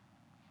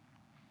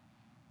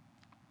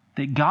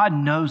 That God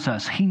knows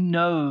us. He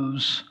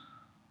knows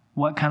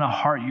what kind of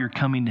heart you're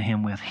coming to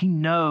him with. He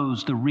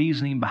knows the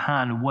reasoning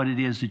behind what it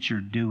is that you're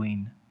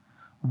doing,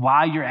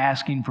 why you're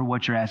asking for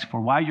what you're asking for,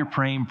 why you're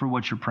praying for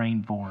what you're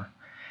praying for.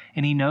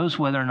 And he knows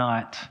whether or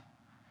not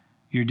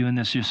you're doing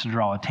this just to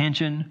draw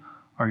attention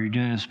or you're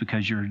doing this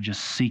because you're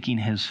just seeking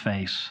his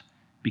face,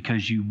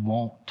 because you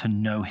want to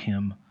know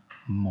him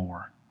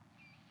more.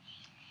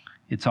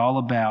 It's all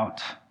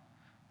about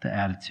the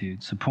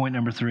attitude. So point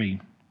number 3,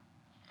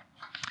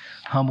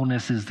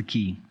 humbleness is the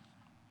key.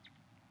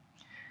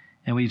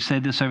 And we've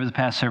said this over the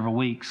past several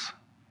weeks.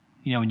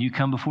 You know, when you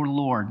come before the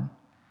Lord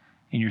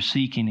and you're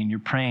seeking and you're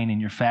praying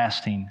and you're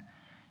fasting,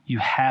 you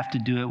have to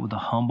do it with a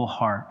humble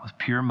heart, with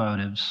pure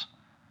motives,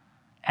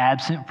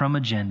 absent from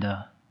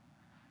agenda.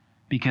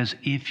 Because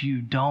if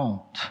you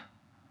don't,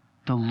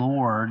 the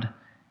Lord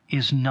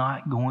is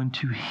not going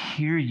to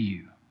hear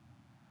you.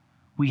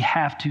 We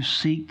have to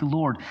seek the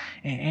Lord.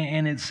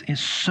 And it's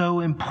so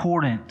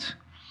important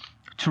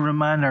to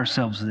remind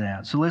ourselves of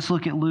that. So let's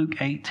look at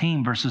Luke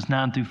 18, verses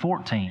 9 through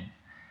 14.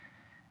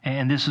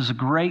 And this is a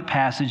great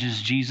passage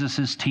as Jesus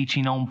is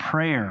teaching on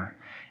prayer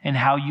and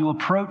how you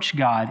approach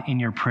God in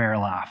your prayer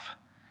life.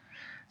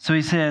 So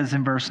he says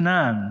in verse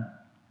 9,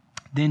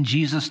 then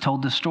Jesus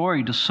told the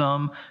story to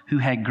some who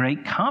had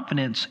great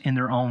confidence in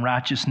their own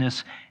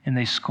righteousness, and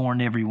they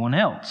scorned everyone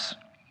else.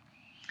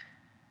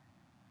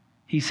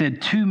 He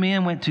said, 2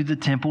 men went to the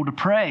temple to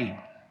pray.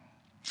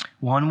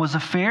 One was a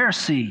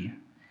Pharisee,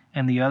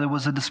 and the other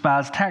was a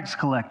despised tax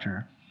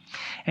collector.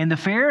 And the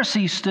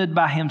Pharisee stood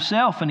by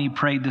himself, and he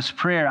prayed this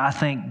prayer, I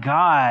thank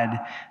God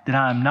that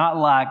I am not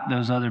like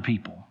those other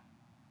people.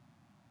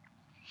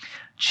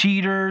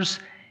 Cheaters,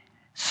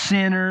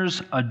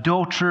 sinners,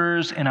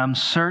 adulterers, and I'm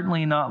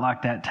certainly not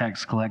like that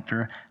tax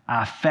collector.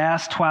 I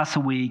fast twice a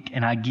week,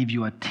 and I give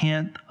you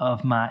 1/10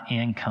 of my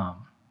income.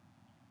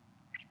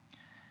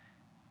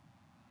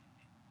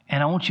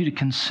 And I want you to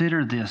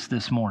consider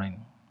this morning,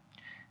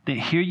 that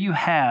here you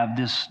have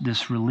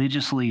this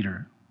religious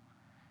leader.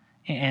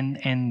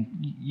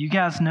 And you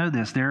guys know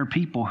this. There are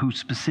people who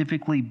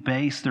specifically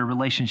base their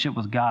relationship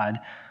with God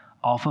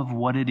off of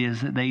what it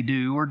is that they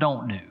do or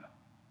don't do.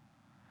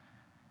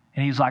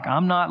 And he's like,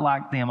 I'm not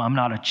like them. I'm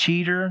not a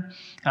cheater.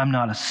 I'm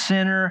not a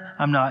sinner.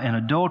 I'm not an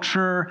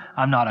adulterer.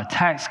 I'm not a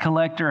tax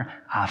collector.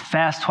 I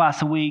fast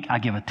twice a week. I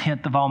give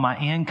 1/10 of all my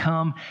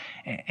income.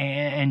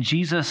 And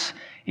Jesus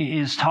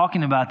is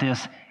talking about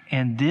this.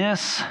 And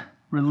this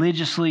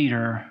religious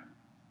leader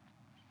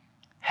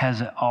has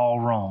it all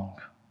wrong.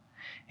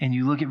 And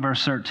you look at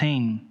verse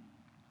 13.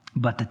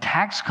 But the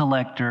tax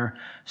collector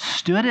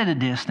stood at a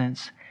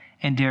distance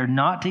and dared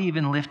not to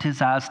even lift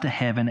his eyes to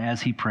heaven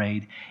as he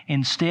prayed.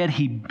 Instead,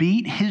 he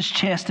beat his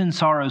chest in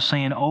sorrow,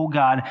 saying, "Oh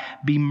God,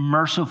 be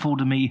merciful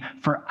to me,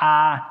 for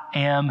I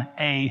am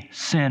a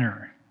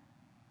sinner."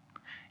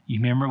 You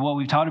remember what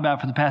we've talked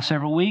about for the past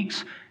several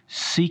weeks?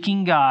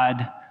 Seeking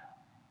God,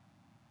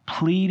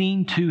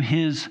 pleading to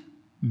his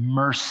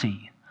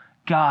mercy.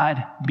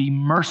 God, be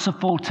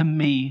merciful to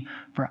me,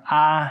 for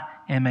I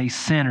am a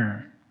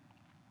sinner.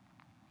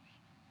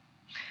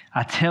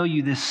 I tell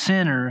you, this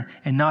sinner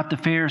and not the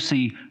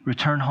Pharisee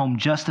return home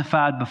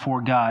justified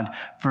before God.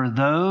 For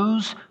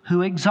those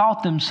who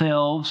exalt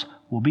themselves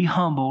will be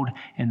humbled,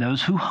 and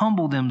those who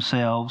humble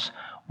themselves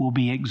will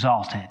be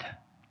exalted.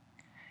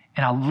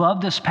 And I love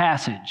this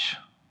passage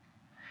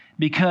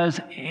because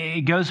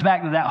it goes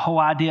back to that whole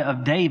idea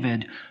of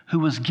David, who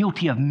was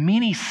guilty of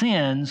many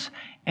sins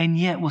and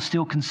yet was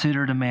still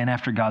considered a man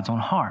after God's own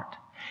heart.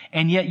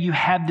 And yet you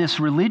have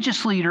this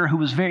religious leader who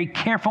was very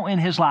careful in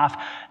his life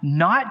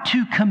not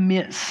to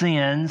commit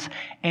sins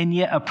and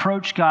yet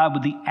approach God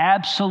with the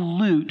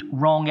absolute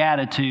wrong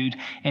attitude,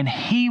 and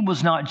he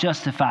was not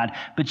justified.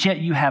 But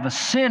yet you have a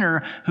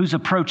sinner who's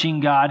approaching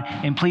God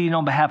and pleading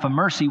on behalf of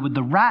mercy with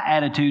the right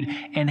attitude,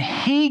 and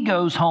he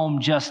goes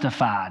home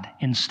justified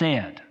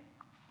instead.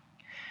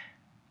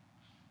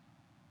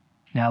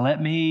 Now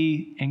let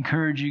me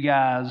encourage you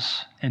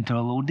guys and throw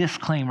a little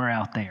disclaimer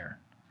out there.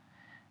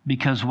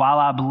 Because while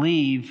I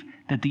believe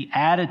that the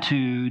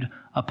attitude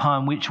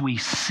upon which we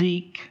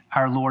seek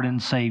our Lord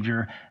and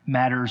Savior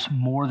matters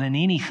more than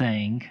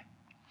anything,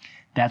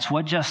 that's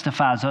what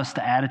justifies us,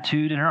 the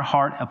attitude in our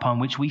heart upon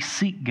which we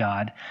seek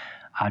God.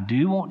 I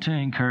do want to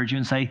encourage you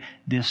and say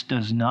this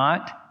does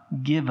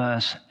not give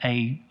us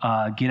a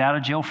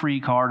get-out-of-jail-free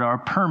card or a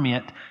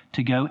permit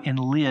to go and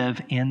live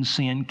in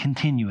sin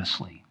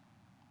continuously.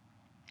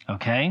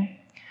 Okay?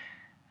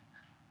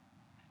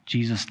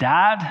 Jesus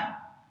died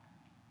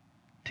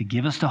to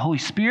give us the Holy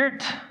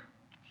Spirit,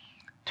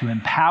 to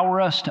empower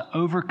us to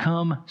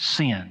overcome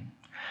sin.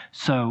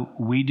 So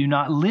we do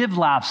not live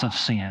lives of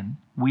sin.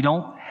 We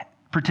don't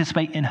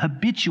participate in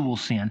habitual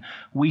sin.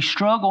 We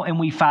struggle and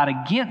we fight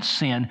against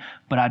sin,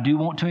 but I do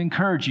want to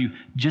encourage you,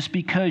 just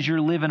because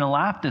you're living a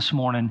life this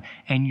morning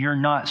and you're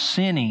not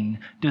sinning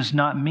does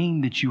not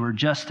mean that you are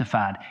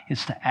justified.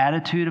 It's the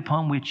attitude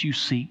upon which you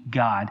seek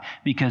God,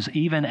 because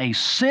even a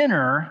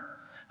sinner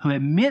who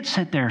admits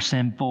that they're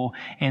sinful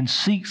and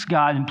seeks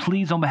God and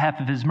pleads on behalf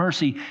of his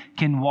mercy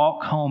can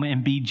walk home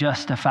and be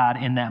justified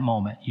in that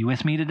moment. You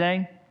with me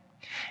today?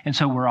 And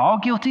so we're all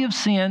guilty of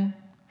sin.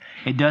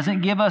 It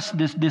doesn't give us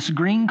this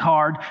green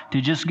card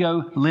to just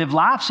go live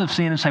lives of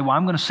sin and say, well,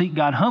 I'm going to seek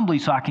God humbly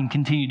so I can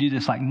continue to do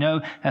this. Like,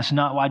 no, that's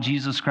not why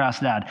Jesus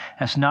Christ died.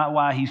 That's not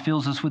why he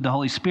fills us with the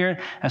Holy Spirit.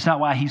 That's not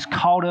why he's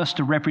called us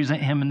to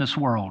represent him in this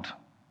world.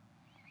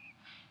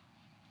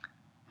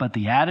 But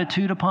the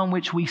attitude upon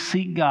which we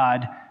seek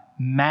God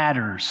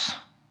matters.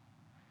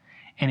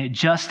 And it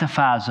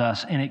justifies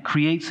us, and it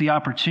creates the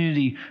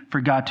opportunity for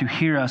God to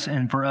hear us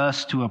and for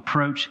us to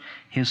approach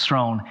his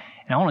throne.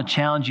 And I want to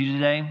challenge you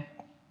today,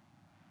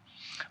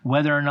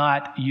 whether or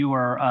not you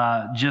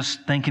are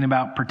just thinking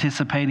about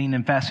participating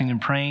in fasting and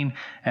praying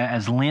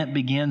as Lent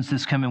begins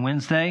this coming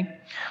Wednesday,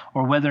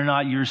 or whether or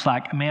not you're just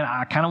like, man,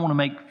 I kind of want to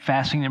make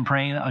fasting and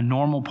praying a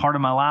normal part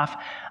of my life.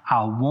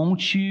 I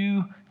want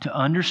you to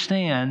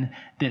understand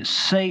that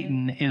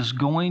Satan is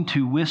going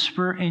to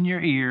whisper in your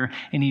ear,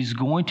 and he's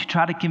going to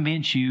try to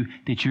convince you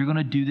that you're going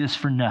to do this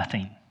for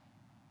nothing.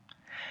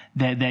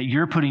 That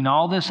you're putting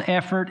all this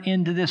effort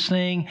into this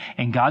thing,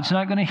 and God's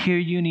not going to hear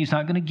you, and he's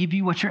not going to give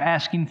you what you're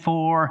asking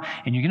for,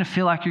 and you're going to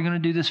feel like you're going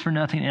to do this for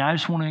nothing. And I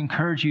just want to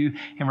encourage you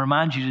and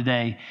remind you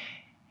today,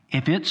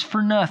 if it's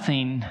for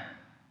nothing,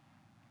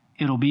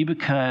 it'll be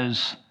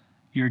because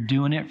you're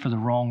doing it for the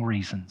wrong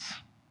reasons.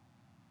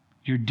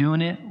 You're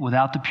doing it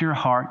without the pure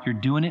heart. You're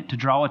doing it to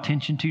draw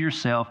attention to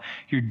yourself.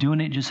 You're doing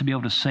it just to be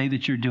able to say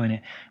that you're doing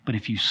it. But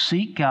if you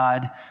seek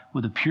God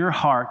with a pure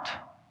heart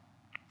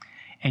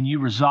and you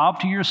resolve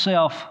to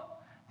yourself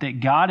that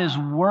God is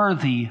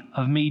worthy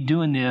of me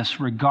doing this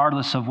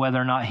regardless of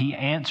whether or not he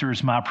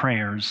answers my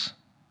prayers,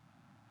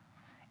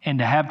 and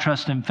to have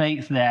trust and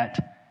faith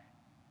that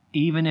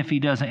even if he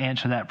doesn't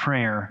answer that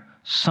prayer,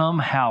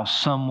 somehow,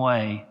 some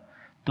way,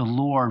 the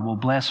Lord will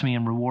bless me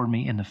and reward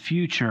me in the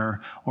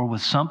future or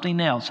with something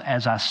else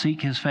as I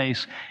seek his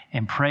face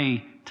and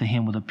pray to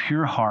him with a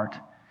pure heart.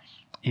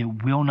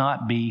 It will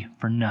not be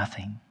for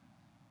nothing.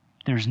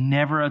 There's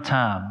never a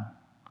time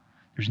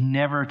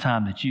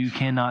that you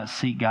cannot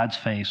seek God's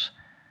face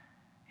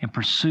and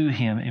pursue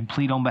him and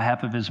plead on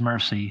behalf of his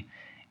mercy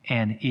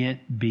and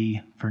it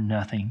be for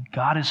nothing.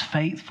 God is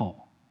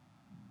faithful.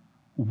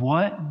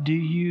 What do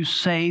you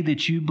say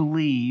that you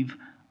believe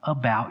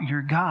about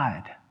your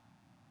God?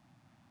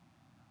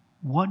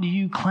 What do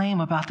you claim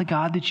about the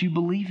God that you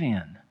believe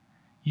in?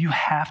 You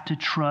have to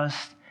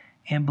trust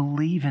and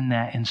believe in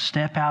that and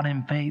step out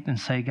in faith and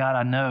say, God,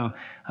 I know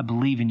I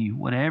believe in you.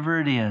 Whatever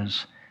it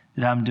is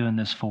that I'm doing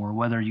this for,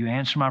 whether you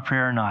answer my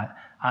prayer or not,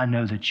 I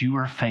know that you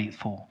are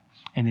faithful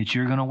and that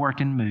you're going to work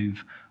and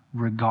move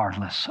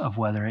regardless of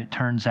whether it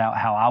turns out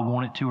how I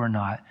want it to or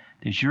not,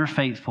 that you're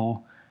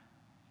faithful,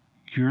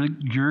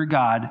 you're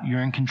God,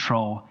 you're in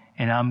control,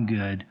 and I'm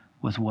good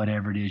with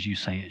whatever it is you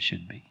say it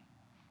should be.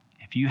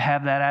 If you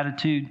have that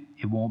attitude,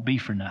 it won't be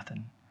for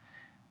nothing.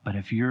 But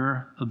if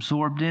you're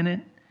absorbed in it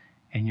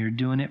and you're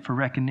doing it for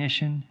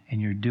recognition and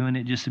you're doing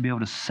it just to be able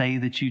to say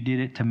that you did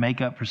it to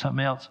make up for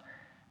something else,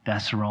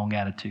 that's the wrong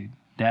attitude.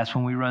 That's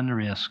when we run the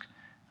risk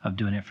of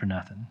doing it for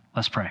nothing.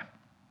 Let's pray.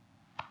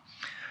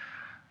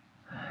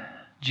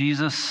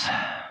 Jesus,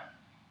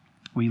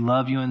 we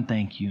love you and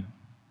thank you.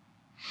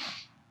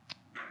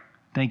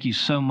 Thank you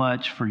so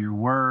much for your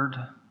word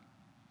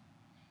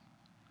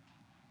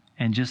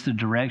and just the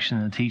direction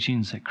and the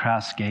teachings that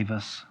Christ gave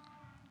us.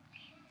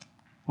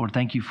 Lord,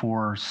 thank you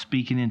for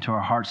speaking into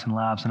our hearts and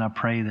lives, and I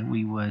pray that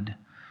we would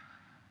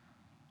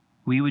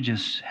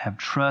just have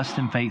trust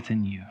and faith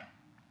in you.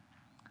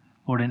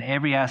 Lord, in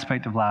every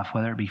aspect of life,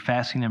 whether it be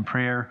fasting and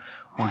prayer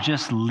or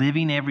just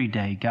living every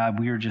day, God,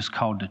 we are just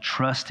called to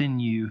trust in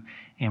you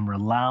and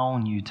rely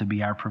on you to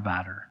be our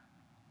provider.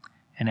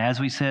 And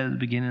as we said at the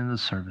beginning of the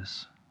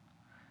service,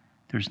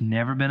 there's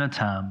never been a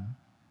time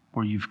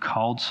where you've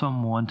called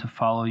someone to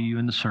follow you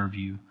and to serve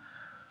you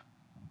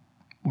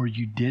where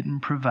you didn't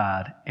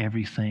provide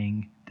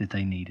everything that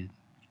they needed.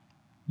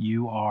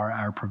 You are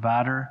our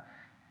provider,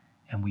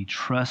 and we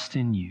trust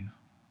in you.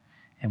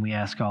 And we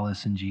ask all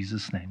this in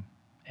Jesus' name.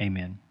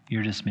 Amen.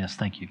 You're dismissed.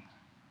 Thank you.